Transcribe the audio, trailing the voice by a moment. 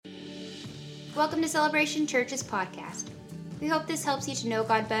Welcome to Celebration Church's podcast. We hope this helps you to know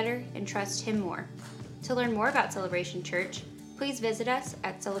God better and trust Him more. To learn more about Celebration Church, please visit us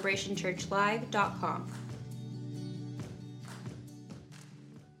at celebrationchurchlive.com.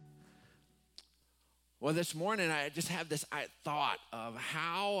 Well, this morning I just have this thought of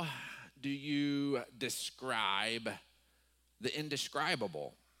how do you describe the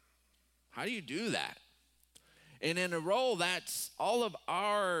indescribable? How do you do that? And in a role, that's all of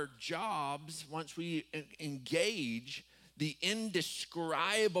our jobs, once we engage the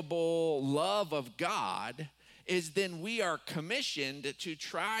indescribable love of God, is then we are commissioned to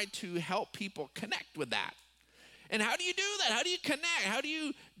try to help people connect with that. And how do you do that? How do you connect? How do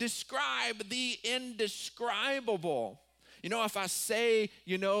you describe the indescribable? You know, if I say,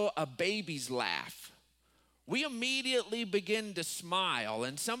 a baby's laugh, we immediately begin to smile.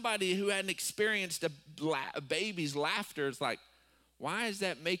 And somebody who hadn't experienced a baby's laughter is like, why does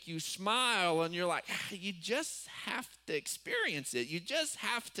that make you smile? And you're like, you just have to experience it. You just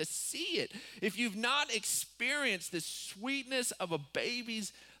have to see it. If you've not experienced the sweetness of a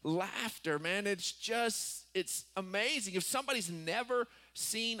baby's laughter, man, it's amazing. If somebody's never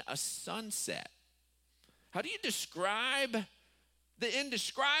seen a sunset, how do you describe the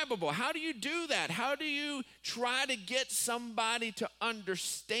indescribable? How do you do that? How do you try to get somebody to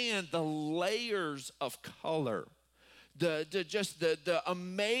understand the layers of color? The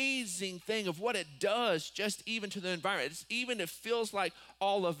amazing thing of what it does just even to the environment. It feels like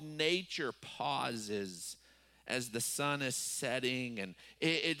all of nature pauses as the sun is setting, and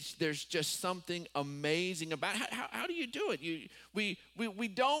there's just something amazing about it. How do you do it? We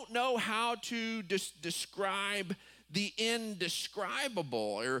don't know how to describe the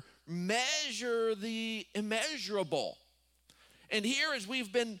indescribable or measure the immeasurable. And here, as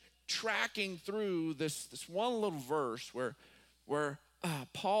we've been tracking through this one little verse where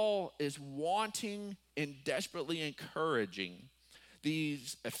Paul is wanting and desperately encouraging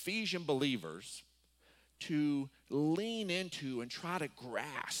these Ephesian believers to lean into and try to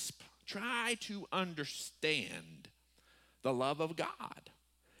grasp, try to understand the love of God.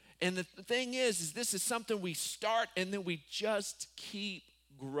 And the thing is this is something we start and then we just keep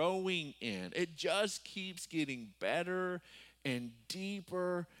growing in. It just keeps getting better and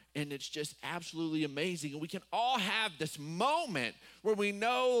deeper, and it's just absolutely amazing. And we can all have this moment where we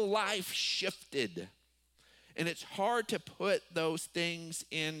know life shifted. And it's hard to put those things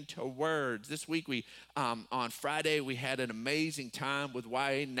into words. This week, on Friday, we had an amazing time with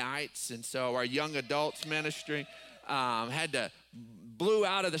YA Nights. And so our young adults ministry blew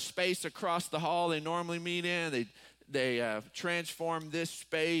out of the space across the hall they normally meet in. They transformed this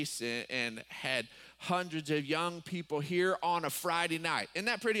space and had hundreds of young people here on a Friday night. Isn't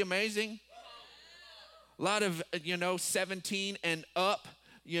that pretty amazing? A lot of, 17 and up.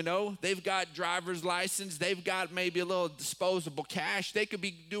 They've got driver's license. They've got maybe a little disposable cash. They could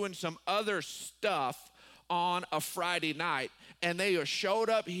be doing some other stuff on a Friday night. And they showed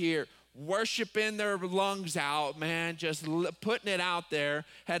up here worshiping their lungs out, man, just putting it out there.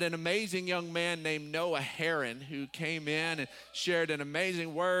 Had an amazing young man named Noah Heron who came in and shared an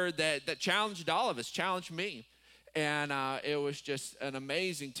amazing word that challenged all of us, challenged me. And it was just an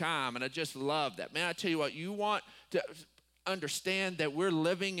amazing time. And I just love that. Man, I tell you what, you want to understand that we're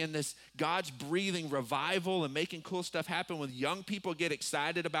living in this God's breathing revival and making cool stuff happen when young people get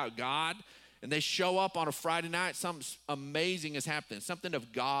excited about God and they show up on a Friday night, something amazing is happening. Something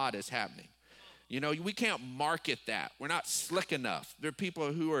of God is happening. We can't market that. We're not slick enough. There are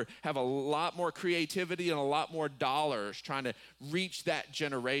people who have a lot more creativity and a lot more dollars trying to reach that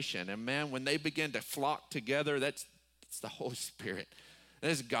generation. And man, when they begin to flock together, that's the Holy Spirit.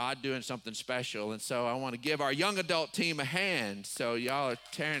 This is God doing something special. And so I want to give our young adult team a hand. So y'all are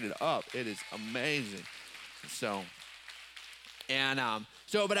tearing it up. It is amazing.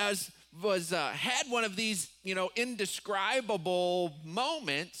 But I had one of these, indescribable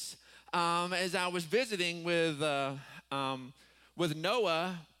moments as I was visiting with Noah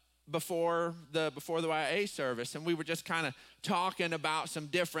before the YA service, and we were just kind of talking about some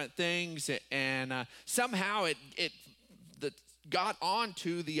different things, and somehow it got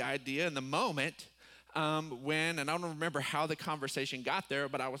onto the idea in the moment when, and I don't remember how the conversation got there,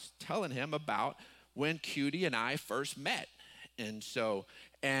 but I was telling him about when Cutie and I first met.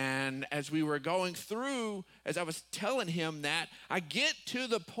 And as we were going through, as I was telling him that, I get to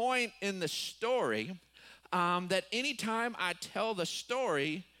the point in the story that anytime I tell the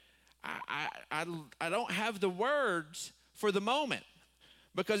story, I don't have the words for the moment.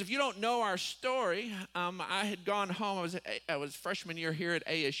 Because if you don't know our story, I had gone home. I was freshman year here at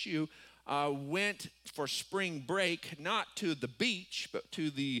ASU. went for spring break, not to the beach, but to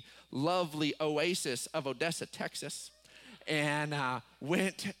the lovely oasis of Odessa, Texas, and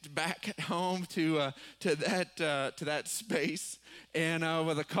went back home to that space, and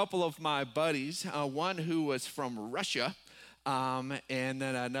with a couple of my buddies, one who was from Russia, and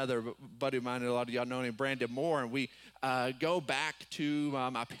then another buddy of mine, a lot of y'all know him, Brandon Moore, and we go back to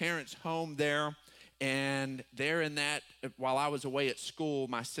my parents' home there. And there in that, while I was away at school,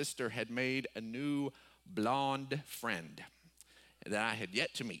 my sister had made a new blonde friend that I had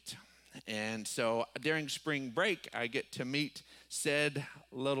yet to meet. And so during spring break, I get to meet said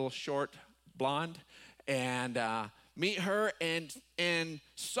little short blonde and meet her and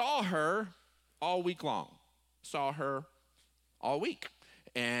saw her all week long. Saw her all week.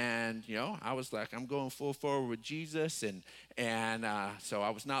 And, I was like, I'm going full forward with Jesus. And so I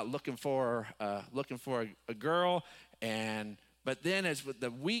was not looking for a girl. But then as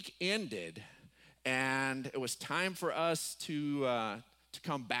the week ended and it was time for us to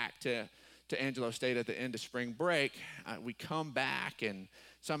come back to Angelo State at the end of spring break, we come back and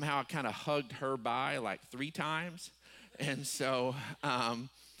somehow I kind of hugged her by like 3 times. And so,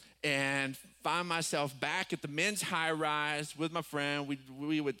 and find myself back at the men's high rise with my friend.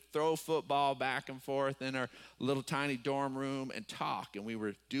 We would throw football back and forth in our little tiny dorm room and talk, and we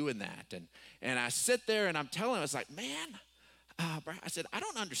were doing that. And I sit there and I'm telling him, I was like, man, I said, I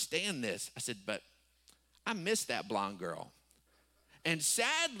don't understand this. I said, but I miss that blonde girl. And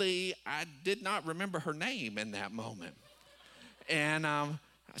sadly, I did not remember her name in that moment. And I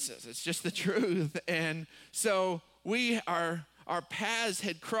said, it's just the truth. And so our paths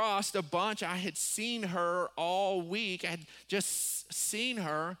had crossed a bunch. I had seen her all week. I had just seen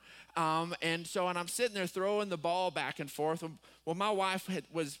her. And I'm sitting there throwing the ball back and forth. Well, my wife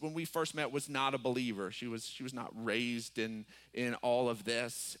when we first met, was not a believer. She was not raised in all of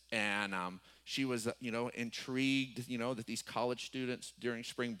this. And she was, intrigued, that these college students during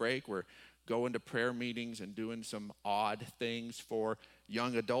spring break were going to prayer meetings and doing some odd things for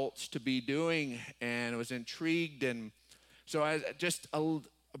young adults to be doing. And was intrigued. And so I just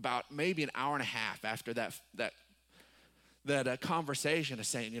about maybe an hour and a half after that conversation of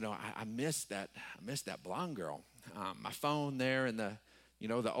saying, I miss that blonde girl. My phone there and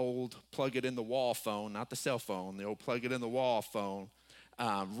the old plug it in the wall phone, not the cell phone, the old plug it in the wall phone,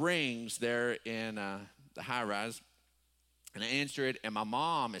 rings there in the high rise, and I answer it, and my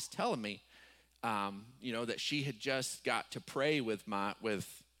mom is telling me, that she had just got to pray with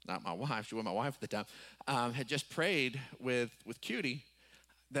not my wife, she was my wife at the time, had just prayed with Cutie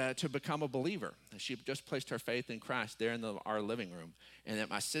to become a believer. She just placed her faith in Christ there in our living room, and that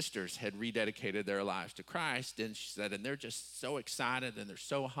my sisters had rededicated their lives to Christ. And she said, and they're just so excited and they're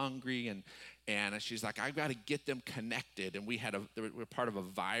so hungry, and she's like, I've got to get them connected. And we're part of a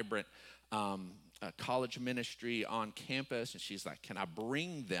vibrant college ministry on campus, and she's like, can I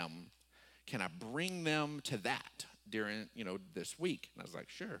bring them to that during this week? And I was like,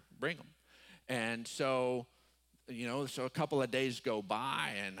 sure, bring them. And so a couple of days go by,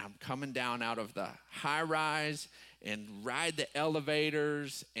 and I'm coming down out of the high rise and ride the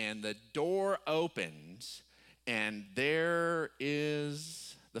elevators, and the door opens, and there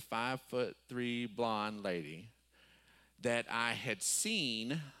is the 5'3" blonde lady that I had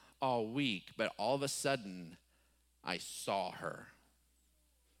seen all week, but all of a sudden I saw her.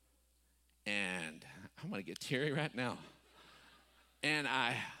 And I'm going to get teary right now. And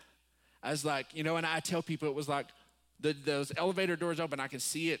I was like, and I tell people it was like those elevator doors open, I can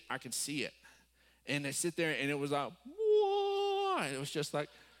see it. And I sit there, and it was like, whoa. It was just like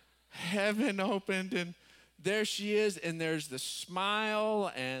heaven opened, and there she is, and there's the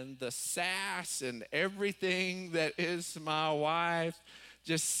smile and the sass and everything that is my wife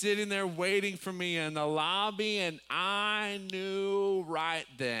just sitting there waiting for me in the lobby. And I knew right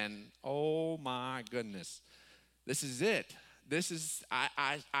then, oh my goodness, this is it.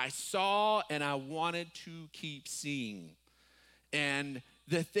 I saw, and I wanted to keep seeing. And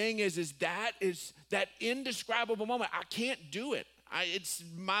the thing is that indescribable moment. I can't do it. It's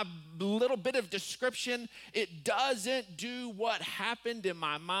my little bit of description. It doesn't do what happened in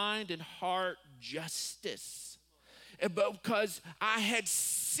my mind and heart justice. Because I had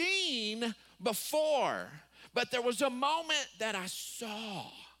seen before, but there was a moment that I saw.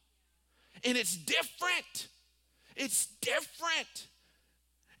 And it's different. It's different.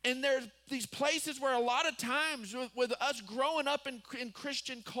 And there's these places where a lot of times with us growing up in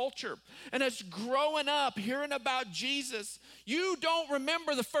Christian culture and us growing up hearing about Jesus, you don't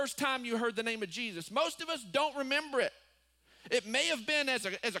remember the first time you heard the name of Jesus. Most of us don't remember it. It may have been as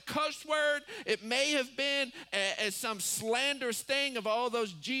a cuss word. It may have been as some slanderous thing of all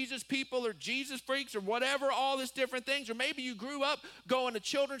those Jesus people or Jesus freaks or whatever, all these different things. Or maybe you grew up going to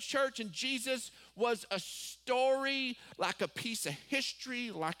children's church and Jesus was a story, like a piece of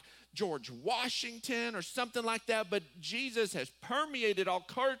history, like George Washington or something like that. But Jesus has permeated all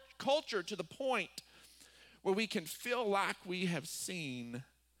culture to the point where we can feel like we have seen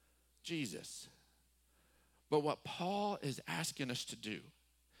Jesus. But what Paul is asking us to do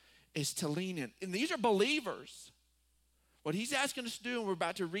is to lean in. And these are believers. What he's asking us to do, and we're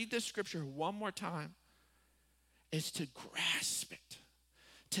about to read this scripture one more time, is to grasp it,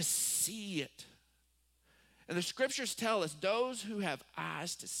 to see it. And the scriptures tell us, those who have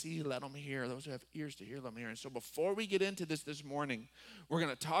eyes to see, let them hear. Those who have ears to hear, let them hear. And so before we get into this morning, we're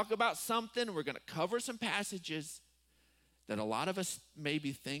going to talk about something. We're going to cover some passages that a lot of us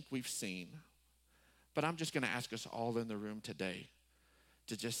maybe think we've seen. But I'm just going to ask us all in the room today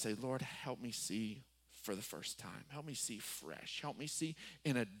to just say, Lord, help me see for the first time. Help me see fresh. Help me see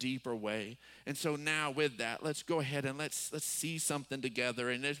in a deeper way. And so now with that, let's go ahead and let's see something together.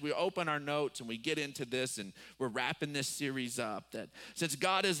 And as we open our notes and we get into this and we're wrapping this series up, that since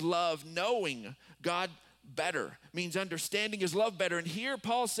God is love, knowing God better means understanding his love better. And here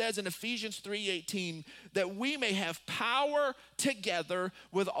Paul says in Ephesians 3:18 that we may have power together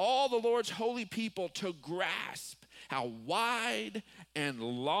with all the Lord's holy people to grasp how wide and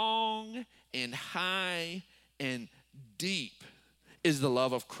long and high and deep is the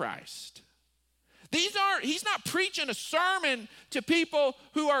love of Christ. He's not preaching a sermon to people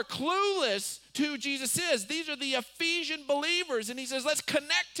who are clueless to who Jesus is. These are the Ephesian believers. And he says, let's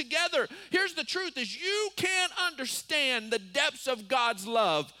connect together. Here's the truth is you can't understand the depths of God's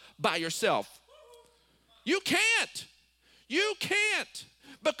love by yourself. You can't. You can't.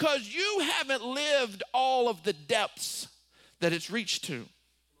 Because you haven't lived all of the depths that it's reached to.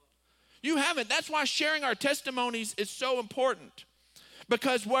 You haven't. That's why sharing our testimonies is so important.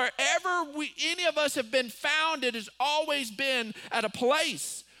 Because wherever any of us have been found, it has always been at a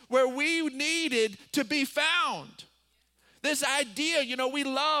place where we needed to be found. This idea, we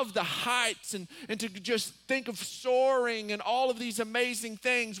love the heights and to just think of soaring and all of these amazing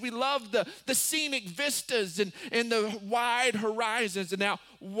things. We love the scenic vistas and the wide horizons. And how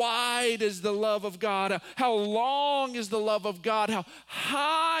wide is the love of God? How long is the love of God? How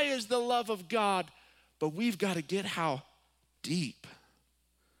high is the love of God? But we've got to get how deep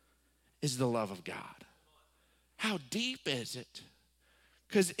is the love of God. How deep is it?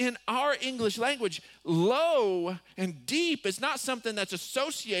 Because in our English language, low and deep is not something that's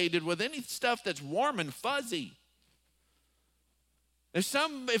associated with any stuff that's warm and fuzzy.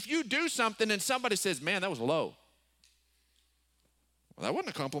 If you do something and somebody says, man, that was low. Well, that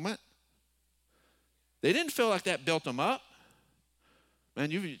wasn't a compliment. They didn't feel like that built them up. They've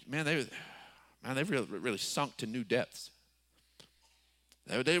really sunk to new depths.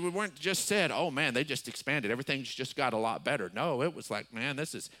 They weren't just said, oh man, they just expanded. Everything's just got a lot better. No, it was like, man,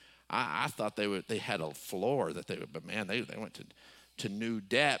 I thought they had a floor that but man, they went to new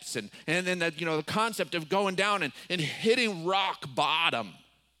depths. And then the concept of going down and hitting rock bottom.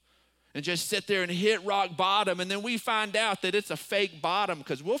 And just sit there and hit rock bottom. And then we find out that it's a fake bottom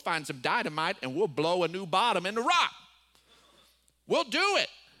because we'll find some dynamite and we'll blow a new bottom in the rock. We'll do it.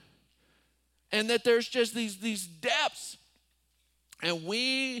 And that there's just these depths. And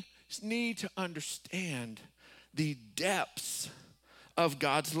we need to understand the depths of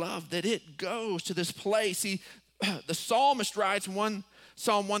God's love, that it goes to this place. The psalmist writes Psalm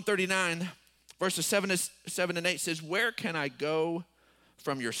 139, verses 7 and 8 says, where can I go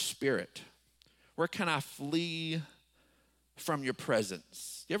from your spirit? Where can I flee from your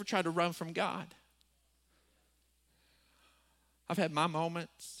presence? You ever tried to run from God? I've had my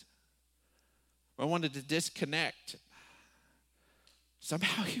moments where I wanted to disconnect.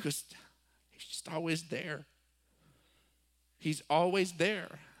 Somehow he's just always there. He's always there.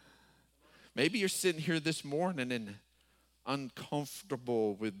 Maybe you're sitting here this morning and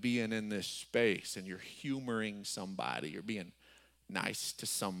uncomfortable with being in this space and you're humoring somebody, you're being nice to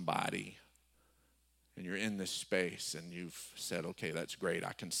somebody, and you're in this space and you've said, okay, that's great.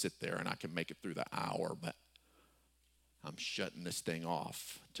 I can sit there and I can make it through the hour, but I'm shutting this thing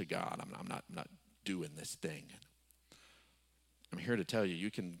off to God. I'm not doing this thing. I'm here to tell you,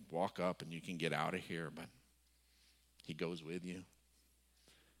 you can walk up and you can get out of here, but he goes with you.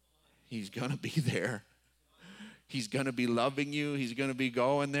 He's going to be there. He's going to be loving you. He's going to be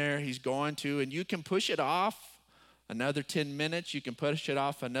going there. He's going to, and you can push it off another 10 minutes. You can push it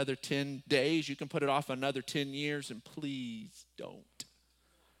off another 10 days. You can put it off another 10 years, and please don't.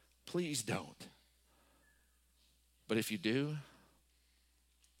 Please don't. But if you do,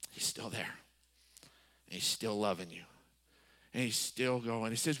 he's still there. And he's still loving you. And he's still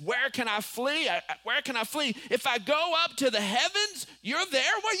going. He says, where can I flee? Where can I flee? If I go up to the heavens, you're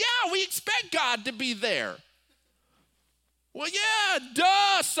there? Well, yeah, we expect God to be there. Well, yeah,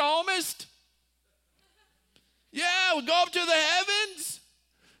 duh, psalmist. Yeah, we go up to the heavens.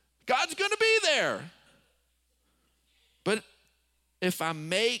 God's going to be there. But if I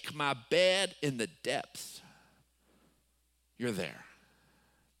make my bed in the depths, you're there.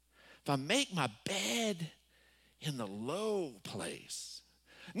 If I make my bed in the low place,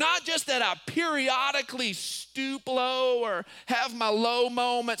 not just that I periodically stoop low or have my low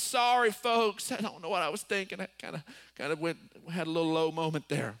moment. Sorry, folks, I don't know what I was thinking. I kind of had a little low moment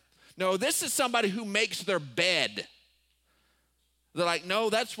there. No, this is somebody who makes their bed. They're like,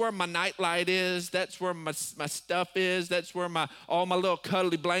 no, that's where my nightlight is. That's where my stuff is. That's where all my little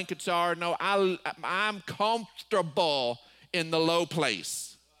cuddly blankets are. No, I'm comfortable in the low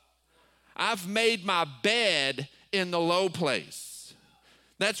place. I've made my bed in the low place.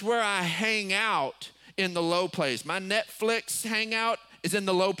 That's where I hang out, in the low place. My Netflix hangout is in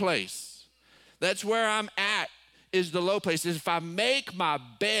the low place. That's where I'm at, is the low place. Is if I make my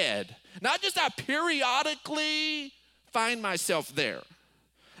bed, not just I periodically find myself there.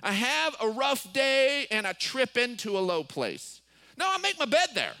 I have a rough day and I trip into a low place. No, I make my bed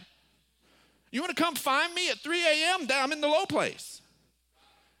there. You want to come find me at 3 a.m.? I'm in the low place.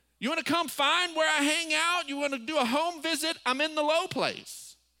 You want to come find where I hang out? You want to do a home visit? I'm in the low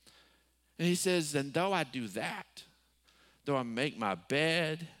place. And he says, and though I do that, though I make my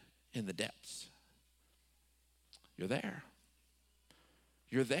bed in the depths, you're there.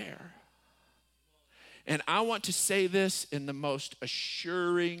 You're there. And I want to say this in the most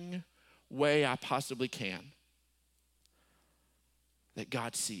assuring way I possibly can, that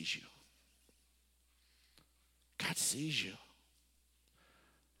God sees you. God sees you.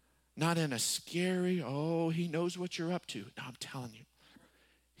 Not in a scary, oh, he knows what you're up to. No, I'm telling you,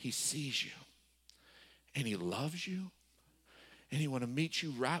 he sees you. And he loves you. And he wants to meet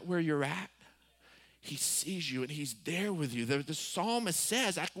you right where you're at. He sees you and he's there with you. The psalmist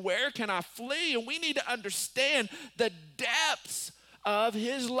says, where can I flee? And we need to understand the depths of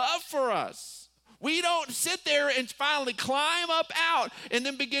his love for us. We don't sit there and finally climb up out and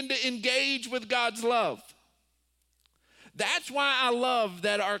then begin to engage with God's love. That's why I love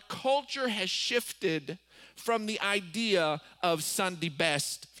that our culture has shifted from the idea of Sunday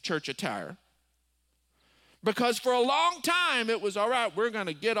best church attire. Because for a long time, it was, all right, we're going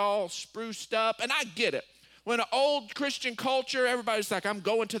to get all spruced up. And I get it. When an old Christian culture, everybody's like, I'm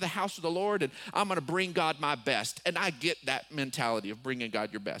going to the house of the Lord and I'm going to bring God my best. And I get that mentality of bringing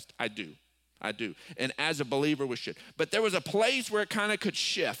God your best. I do. And as a believer, we should. But there was a place where it kind of could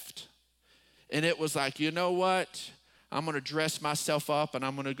shift. And it was like, you know what? I'm going to dress myself up and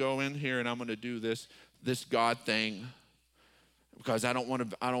I'm going to go in here and I'm going to do this God thing. Because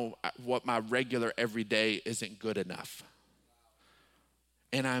what my regular everyday isn't good enough.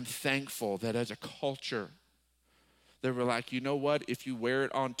 And I'm thankful that as a culture, they were like, you know what? If you wear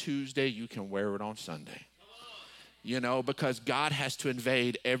it on Tuesday, you can wear it on Sunday. You know, because God has to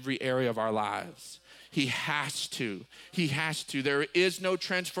invade every area of our lives. He has to. There is no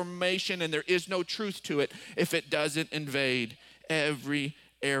transformation and there is no truth to it if it doesn't invade every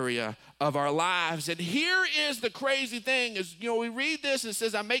area of our lives. And here is the crazy thing is, we read this and it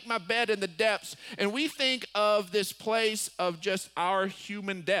says, I make my bed in the depths. And we think of this place of just our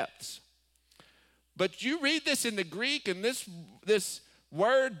human depths. But you read this in the Greek and this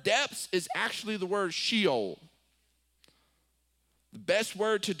word depths is actually the word Sheol. The best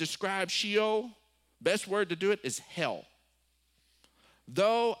word to describe Sheol, best word to do it is hell.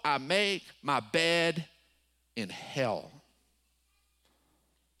 Though I make my bed in hell,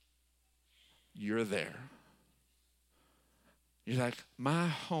 you're there. You're like, my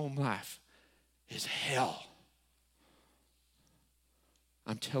home life is hell.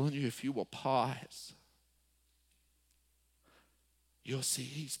 I'm telling you, if you will pause, you'll see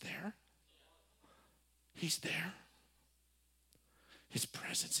he's there. He's there. His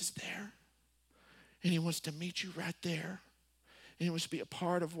presence is there. And he wants to meet you right there. And he wants to be a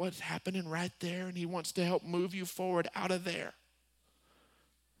part of what's happening right there. And he wants to help move you forward out of there.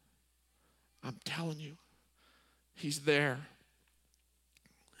 I'm telling you, he's there.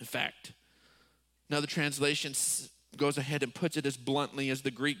 In fact, another translation goes ahead and puts it as bluntly as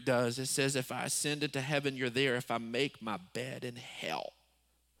the Greek does. It says, if I ascend into heaven, you're there. If I make my bed in hell,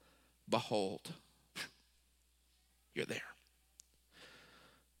 behold, you're there.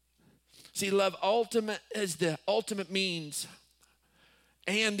 See, love ultimate is the ultimate means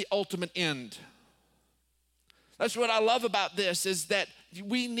and the ultimate end. That's what I love about this, is that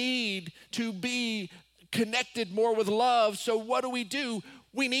we need to be connected more with love. So what do?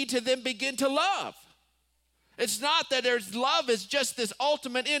 We need to then begin to love. It's not that there's love is just this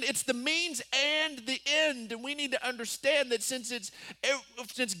ultimate end. It's the means and the end. And we need to understand that since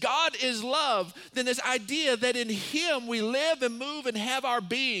God is love, then this idea that in him we live and move and have our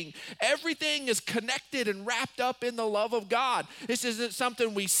being. Everything is connected and wrapped up in the love of God. This isn't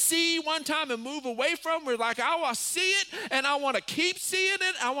something we see one time and move away from. We're like, I want to see it and I want to keep seeing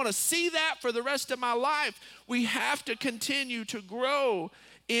it. I want to see that for the rest of my life. We have to continue to grow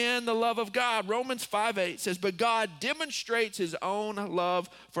in the love of God. Romans 5:8 says, but God demonstrates his own love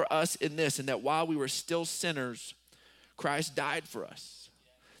for us in this, and that while we were still sinners, Christ died for us.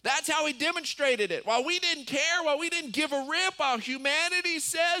 That's how he demonstrated it. While we didn't care, while we didn't give a rip, while humanity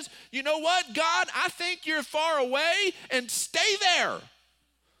says, you know what, God, I think you're far away, and stay there.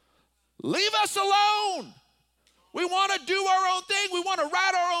 Leave us alone. We want to do our own thing. We want to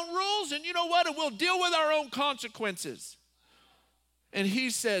write our own rules, and you know what? And we'll deal with our own consequences. And he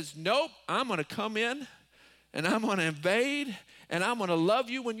says, nope, I'm going to come in and I'm going to invade and I'm going to love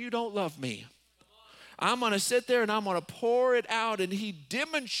you when you don't love me. I'm going to sit there and I'm going to pour it out. And he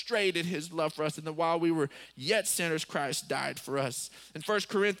demonstrated his love for us. And that while we were yet sinners, Christ died for us. In 1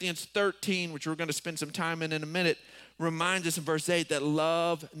 Corinthians 13, which we're going to spend some time in a minute, reminds us in verse 8 that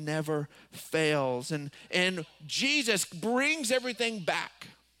love never fails. And Jesus brings everything back.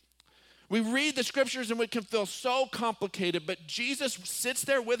 We read the scriptures and it can feel so complicated, but Jesus sits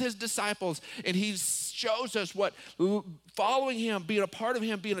there with his disciples and he shows us what following him, being a part of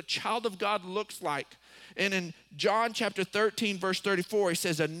him, being a child of God looks like. And in John chapter 13, verse 34, he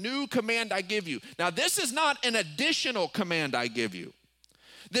says, a new command I give you. Now, this is not an additional command I give you.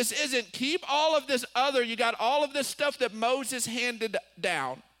 This isn't keep all of this other, you got all of this stuff that Moses handed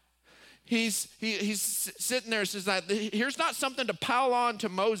down. He's sitting there and says, here's not something to pile on to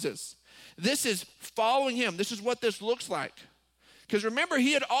Moses. This is following him. This is what this looks like. Because remember,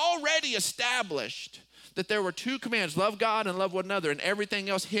 he had already established that there were two commands, love God and love one another, and everything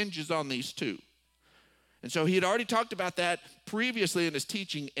else hinges on these two. And so he had already talked about that previously in his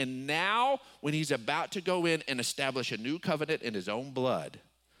teaching, and now when he's about to go in and establish a new covenant in his own blood,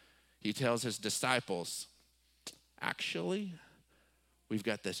 he tells his disciples, actually, we've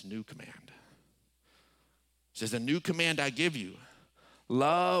got this new command. He says, a new command I give you.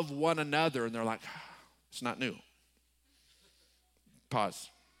 Love one another. And they're like, it's not new. Pause.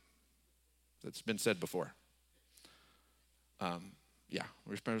 That's been said before.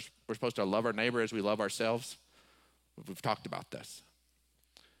 We're supposed to love our neighbor as we love ourselves. We've talked about this.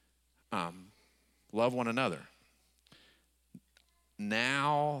 Love one another.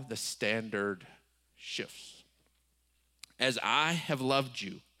 Now the standard shifts. As I have loved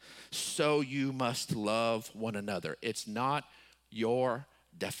you, so you must love one another. It's not your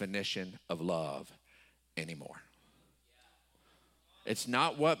definition of love anymore. It's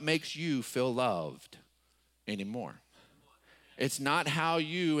not what makes you feel loved anymore. It's not how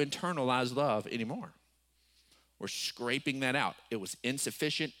you internalize love anymore. We're scraping that out. It was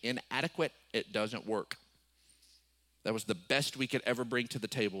insufficient, inadequate. It doesn't work. That was the best we could ever bring to the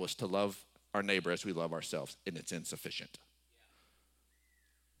table, was to love our neighbor as we love ourselves, and it's insufficient.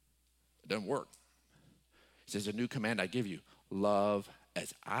 It doesn't work. He says, a new command I give you. Love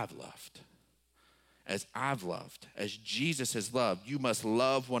as I've loved. As I've loved. As Jesus has loved. You must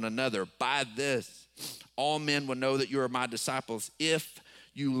love one another. By this, all men will know that you are my disciples if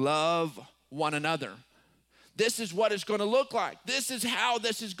you love one another. This is what it's going to look like. This is how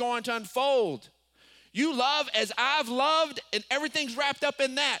this is going to unfold. You love as I've loved, and everything's wrapped up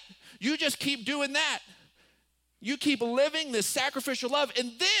in that. You just keep doing that. You keep living this sacrificial love,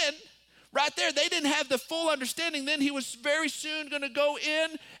 and then right there, they didn't have the full understanding. Then he was very soon going to go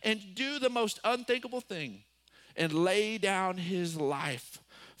in and do the most unthinkable thing and lay down his life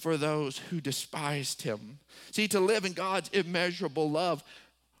for those who despised him. See, to live in God's immeasurable love,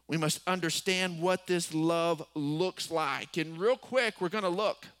 we must understand what this love looks like. And real quick, we're going to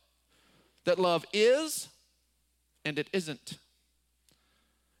look that love is and it isn't.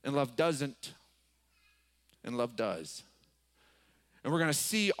 And love doesn't and love does. And we're going to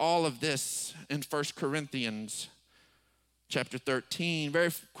see all of this in 1 Corinthians chapter 13.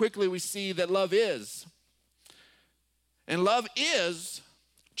 Very quickly we see that love is. And love is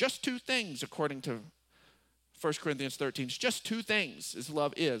just two things according to 1 Corinthians 13. It's just two things is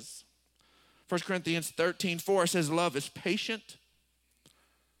love is. 1 Corinthians 13:4 says love is patient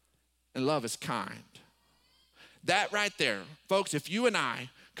and love is kind. That right there, folks, if you and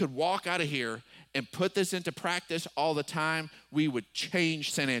I could walk out of here and put this into practice all the time, we would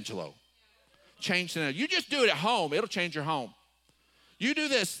change San Angelo. change scenarios. You just do it at home, it'll change your home. You do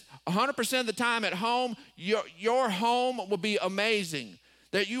this 100% of the time at home, your home will be amazing.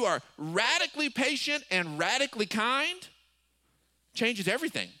 That you are radically patient and radically kind changes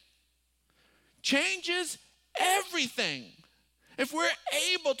everything. Changes everything. If we're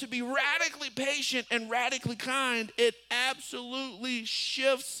able to be radically patient and radically kind, it absolutely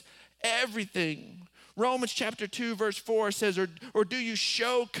shifts everything. Romans chapter 2 verse 4 says, or do you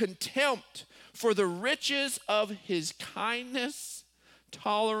show contempt for the riches of his kindness,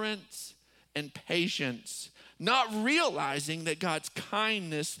 tolerance, and patience, not realizing that God's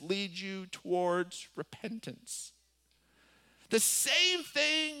kindness leads you towards repentance. The same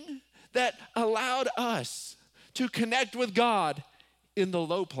thing that allowed us to connect with God in the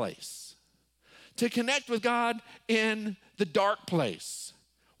low place, to connect with God in the dark place,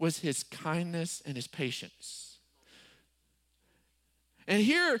 was his kindness and his patience. And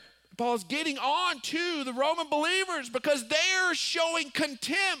here, Paul's getting on to the Roman believers because they're showing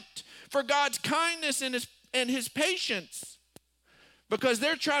contempt for God's kindness and his patience, because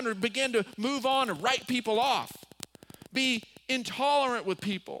they're trying to begin to move on and write people off, be intolerant with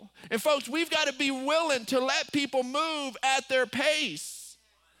people. And folks, we've got to be willing to let people move at their pace.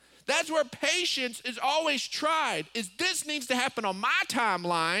 That's where patience is always tried. Is this needs to happen on my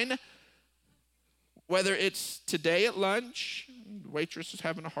timeline, whether it's today at lunch, the waitress is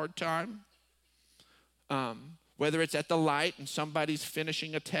having a hard time, whether it's at the light and somebody's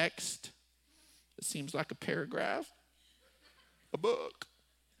finishing a text that seems like a paragraph, a book.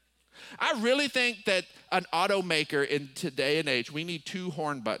 I really think that an automaker in today and age, we need 2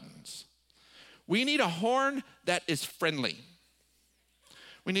 horn buttons. We need a horn that is friendly.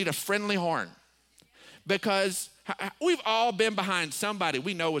 We need a friendly horn, because we've all been behind somebody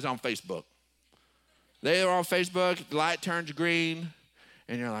we know is on Facebook. They are on Facebook, the light turns green,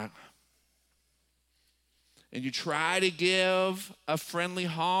 and you're like, and you try to give a friendly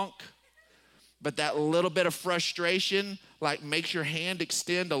honk, but that little bit of frustration like makes your hand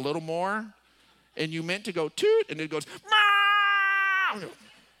extend a little more, and you meant to go toot, and it goes, meow.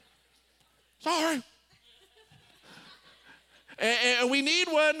 Sorry. And we need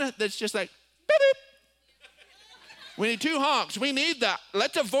one that's just like, beep. We need 2 honks. We need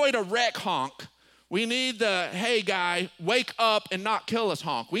let's avoid a wreck honk. We need the, hey guy, wake up and not kill us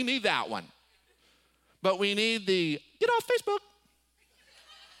honk. We need that one. But we need the, get off Facebook.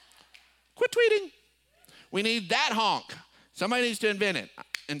 Quit tweeting. We need that honk. Somebody needs to invent it.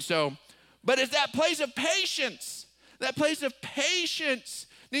 And so, but it's that place of patience. That place of patience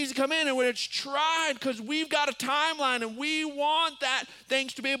needs to come in, and when it's tried, because we've got a timeline and we want that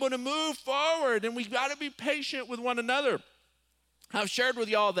things to be able to move forward, and we've got to be patient with one another. I've shared with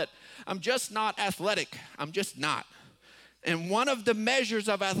y'all that I'm just not athletic. I'm just not. And one of the measures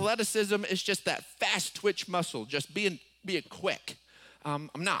of athleticism is just that fast twitch muscle, just being quick. I'm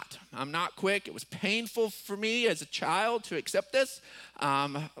not quick. It was painful for me as a child to accept this.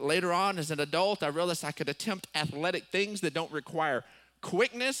 Later on as an adult, I realized I could attempt athletic things that don't require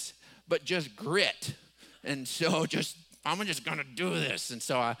quickness, but just grit. And so I'm just gonna do this. And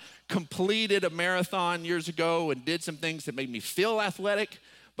so I completed a marathon years ago and did some things that made me feel athletic,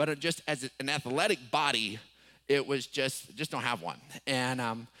 but just as an athletic body, it was just don't have one.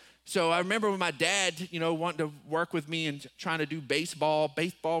 And so I remember when my dad, wanting to work with me and trying to do baseball.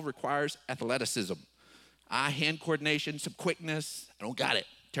 Baseball requires athleticism, hand coordination, some quickness. I don't got it.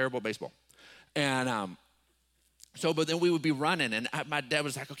 Terrible baseball. And but then we would be running, and my dad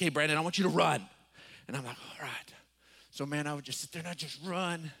was like, okay, Brandon, I want you to run. And I'm like, all right. So, man, I would just sit there and I'd just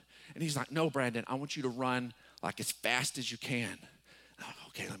run. And he's like, no, Brandon, I want you to run like as fast as you can. And I'm like,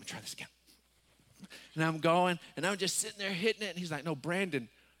 okay, let me try this again. And I'm going, and I'm just sitting there hitting it. And he's like, no, Brandon,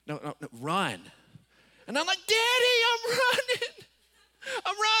 no, run. And I'm like, Daddy, I'm running. Daddy,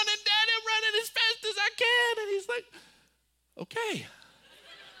 I'm running as fast as I can. And he's like, okay.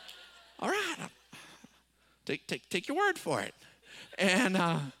 All right. Take your word for it. And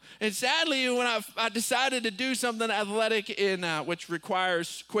sadly, when I decided to do something athletic which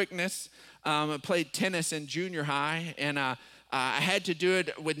requires quickness, I played tennis in junior high, and I had to do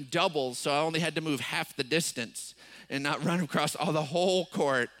it with doubles, so I only had to move half the distance and not run across the whole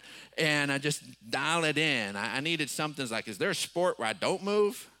court, and I just dial it in. I needed something like, is there a sport where I don't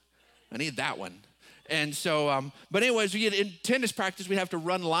move? I need that one. And so, but anyways, in tennis practice, we'd have to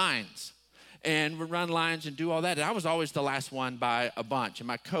run lines. And we'd run lines and do all that. And I was always the last one by a bunch. And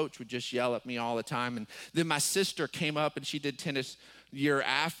my coach would just yell at me all the time. And then my sister came up, and she did tennis year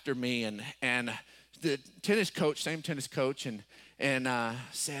after me. And the same tennis coach,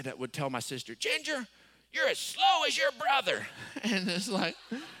 would tell my sister, Ginger, you're as slow as your brother. And it's like,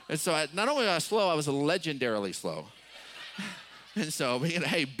 And so not only was I slow, I was legendarily slow. And so,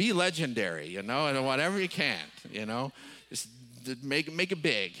 hey, be legendary, and whatever you can, just make it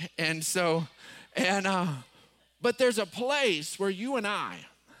big. And so, but there's a place where you and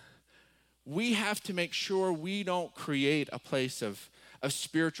we have to make sure we don't create a place of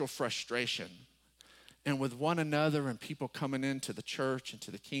spiritual frustration. And with one another and people coming into the church and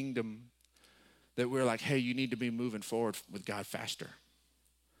to the kingdom, that we're like, hey, you need to be moving forward with God faster.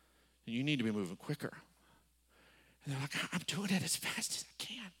 You need to be moving quicker. And they're like, I'm doing it as fast as I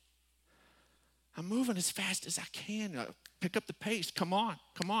can. I'm moving as fast as I can. Pick up the pace. Come on.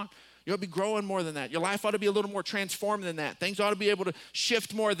 You ought to be growing more than that. Your life ought to be a little more transformed than that. Things ought to be able to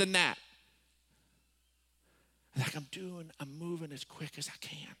shift more than that. Like I'm moving as quick as I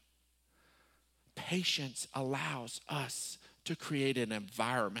can. Patience allows us to create an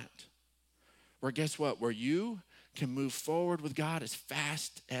environment where, guess what? Where you can move forward with God as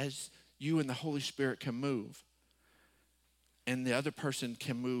fast as you and the Holy Spirit can move. And the other person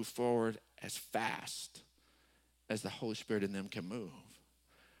can move forward as fast as the Holy Spirit in them can move.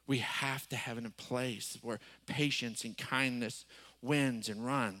 We have to have it in place where patience and kindness wins and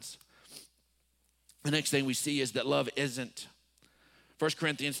runs. The next thing we see is that love isn't. 1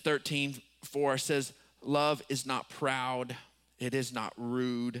 Corinthians 13:4 says, love is not proud. It is not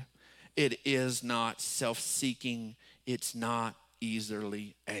rude. It is not self-seeking. It's not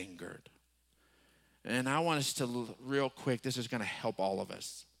easily angered. And I want us to, real quick, this is going to help all of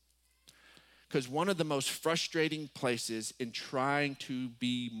us. Because one of the most frustrating places in trying to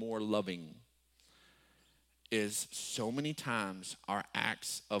be more loving is so many times our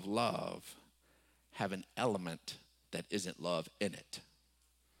acts of love have an element that isn't love in it.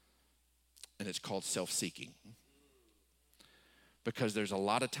 And it's called self-seeking. Because there's a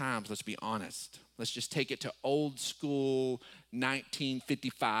lot of times, let's be honest, let's just take it to old school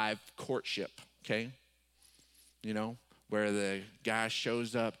 1955 courtship. Okay, where the guy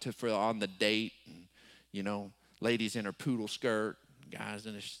shows up on the date, and ladies in her poodle skirt, guys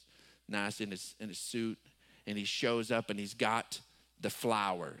in his suit, and he shows up and he's got the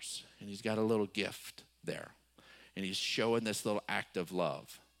flowers and he's got a little gift there, and he's showing this little act of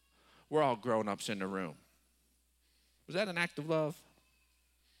love. We're all grown-ups in the room. Was that an act of love,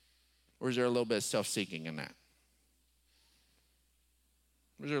 or is there a little bit of self-seeking in that?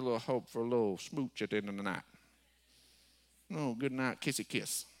 Was there a little hope for a little smooch at the end of the night? Oh, good night, kissy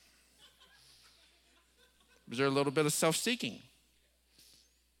kiss. Was there a little bit of self-seeking?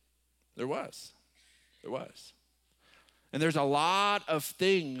 There was. And there's a lot of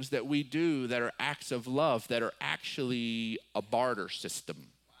things that we do that are acts of love that are actually a barter system.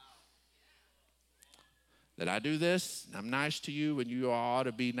 That I do this, and I'm nice to you, and you ought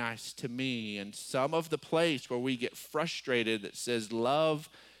to be nice to me. And some of the place where we get frustrated that says love,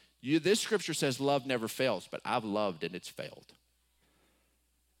 this scripture says love never fails, but I've loved and it's failed.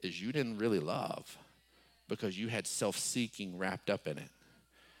 Is you didn't really love because you had self-seeking wrapped up in it.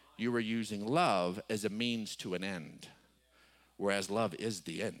 You were using love as a means to an end, whereas love is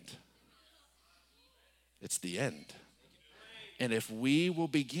the end. It's the end. And if we will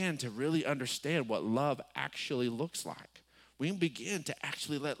begin to really understand what love actually looks like, we can begin to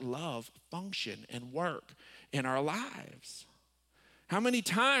actually let love function and work in our lives. How many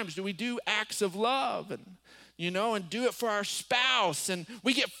times do we do acts of love and do it for our spouse, and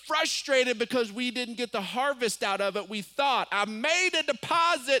we get frustrated because we didn't get the harvest out of it we thought. I made a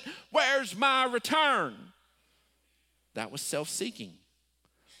deposit, where's my return? That was self-seeking.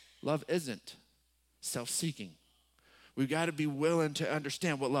 Love isn't self-seeking. We've got to be willing to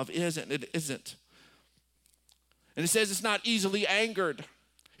understand what love is and it isn't. And it says it's not easily angered.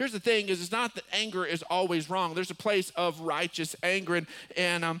 Here's the thing, is it's not that anger is always wrong. There's a place of righteous anger.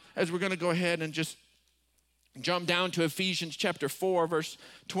 And as we're going to go ahead and just jump down to Ephesians chapter 4, verse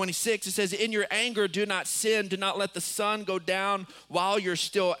 26, it says, in your anger, do not sin. Do not let the sun go down while you're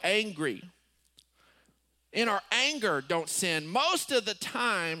still angry. In our anger, don't sin. Most of the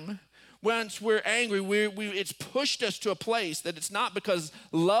time, once we're angry, it's pushed us to a place that it's not because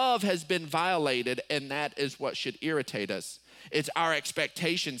love has been violated and that is what should irritate us. It's our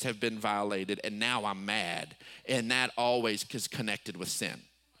expectations have been violated and now I'm mad, and that always is connected with sin.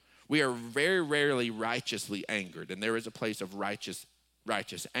 We are very rarely righteously angered, and there is a place of righteous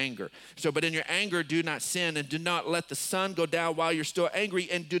anger. So, but in your anger, do not sin, and do not let the sun go down while you're still angry,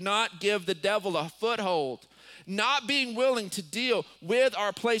 and do not give the devil a foothold. Not being willing to deal with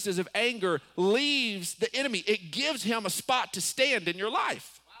our places of anger leaves the enemy. It gives him a spot to stand in your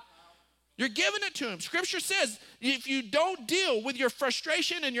life. You're giving it to him. Scripture says if you don't deal with your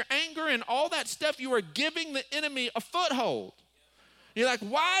frustration and your anger and all that stuff, you are giving the enemy a foothold. You're like,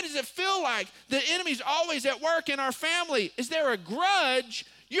 why does it feel like the enemy's always at work in our family? Is there a grudge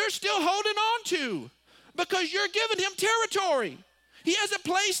you're still holding on to because you're giving him territory? He has a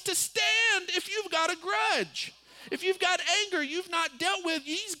place to stand if you've got a grudge. If you've got anger you've not dealt with,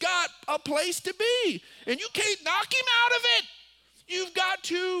 he's got a place to be. And you can't knock him out of it. You've got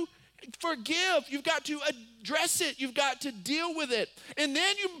to forgive. You've got to address it. You've got to deal with it. And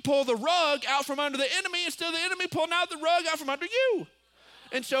then you pull the rug out from under the enemy instead of the enemy pulling out the rug out from under you.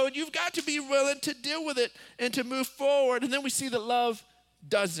 And so you've got to be willing to deal with it and to move forward. And then we see that love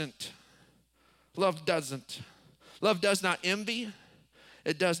doesn't. Love doesn't. Love does not envy.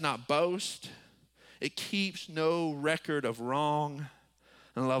 It does not boast. It keeps no record of wrong.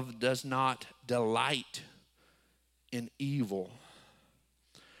 And love does not delight in evil.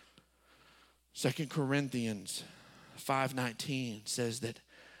 2 Corinthians 5:19 says that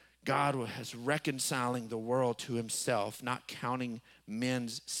God is reconciling the world to himself, not counting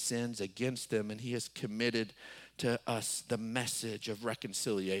men's sins against them, and he has committed to us the message of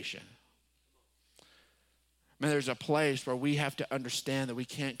reconciliation. Man, there's a place where we have to understand that we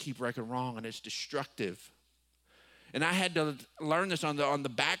can't keep record wrong, and it's destructive. And I had to learn this on the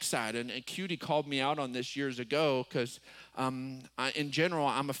backside, and Cutie called me out on this years ago because in general,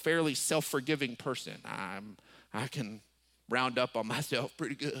 I'm a fairly self-forgiving person. I can round up on myself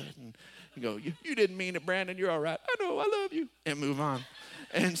pretty good and go, you didn't mean it, Brandon, you're all right. I know, I love you, and move on.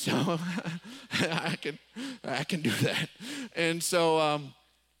 And so I can do that. And so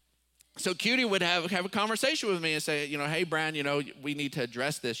Cutie would have a conversation with me and say, hey, Brand, we need to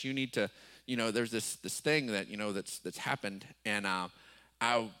address this. You need to, there's this thing that, that's happened. And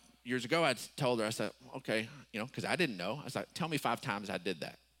years ago, I told her, I said, okay, because I didn't know. I was like, tell me 5 times I did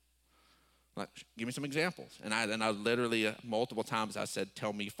that. Like, give me some examples. And I literally, multiple times, I said,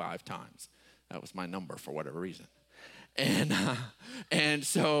 tell me 5 times. That was my number for whatever reason. And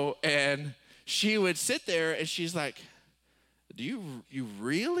she would sit there and she's like, do you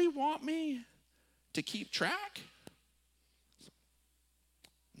really want me to keep track?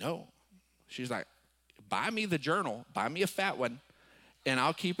 No. She's like, buy me the journal, buy me a fat one, and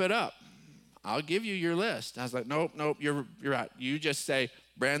I'll keep it up. I'll give you your list. I was like, nope, you're right. You just say,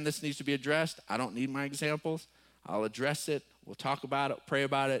 Brand, this needs to be addressed. I don't need my examples. I'll address it. We'll talk about it, pray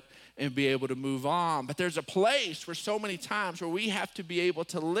about it, and be able to move on. But there's a place where so many times where we have to be able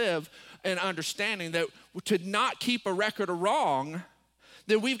to live in understanding that to not keep a record of wrong,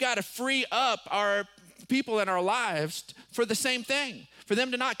 that we've got to free up our people in our lives for the same thing, for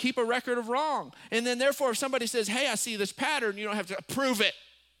them to not keep a record of wrong. And then therefore, if somebody says, hey, I see this pattern, you don't have to prove it.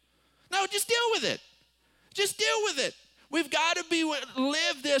 No, just deal with it. Just deal with it. We've got to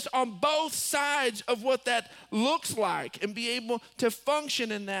live this on both sides of what that looks like and be able to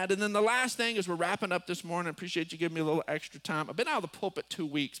function in that. And then the last thing is we're wrapping up this morning. I appreciate you giving me a little extra time. I've been out of the pulpit 2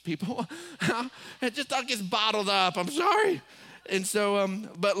 weeks, people. It just all gets bottled up. I'm sorry. And so,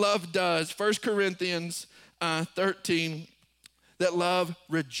 but love does. 1 Corinthians 13, that love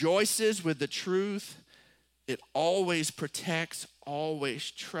rejoices with the truth. It always protects,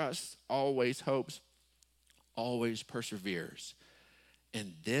 always trusts, always hopes, always perseveres.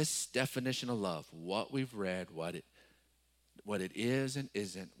 And this definition of love, what we've read, what it is and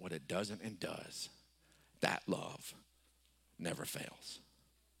isn't, what it doesn't and does, that love never fails.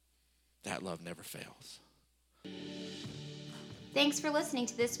 That love never fails. Thanks for listening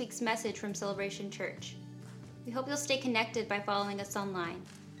to this week's message from Celebration Church. We hope you'll stay connected by following us online.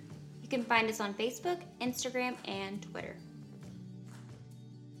 You can find us on Facebook, Instagram, and Twitter.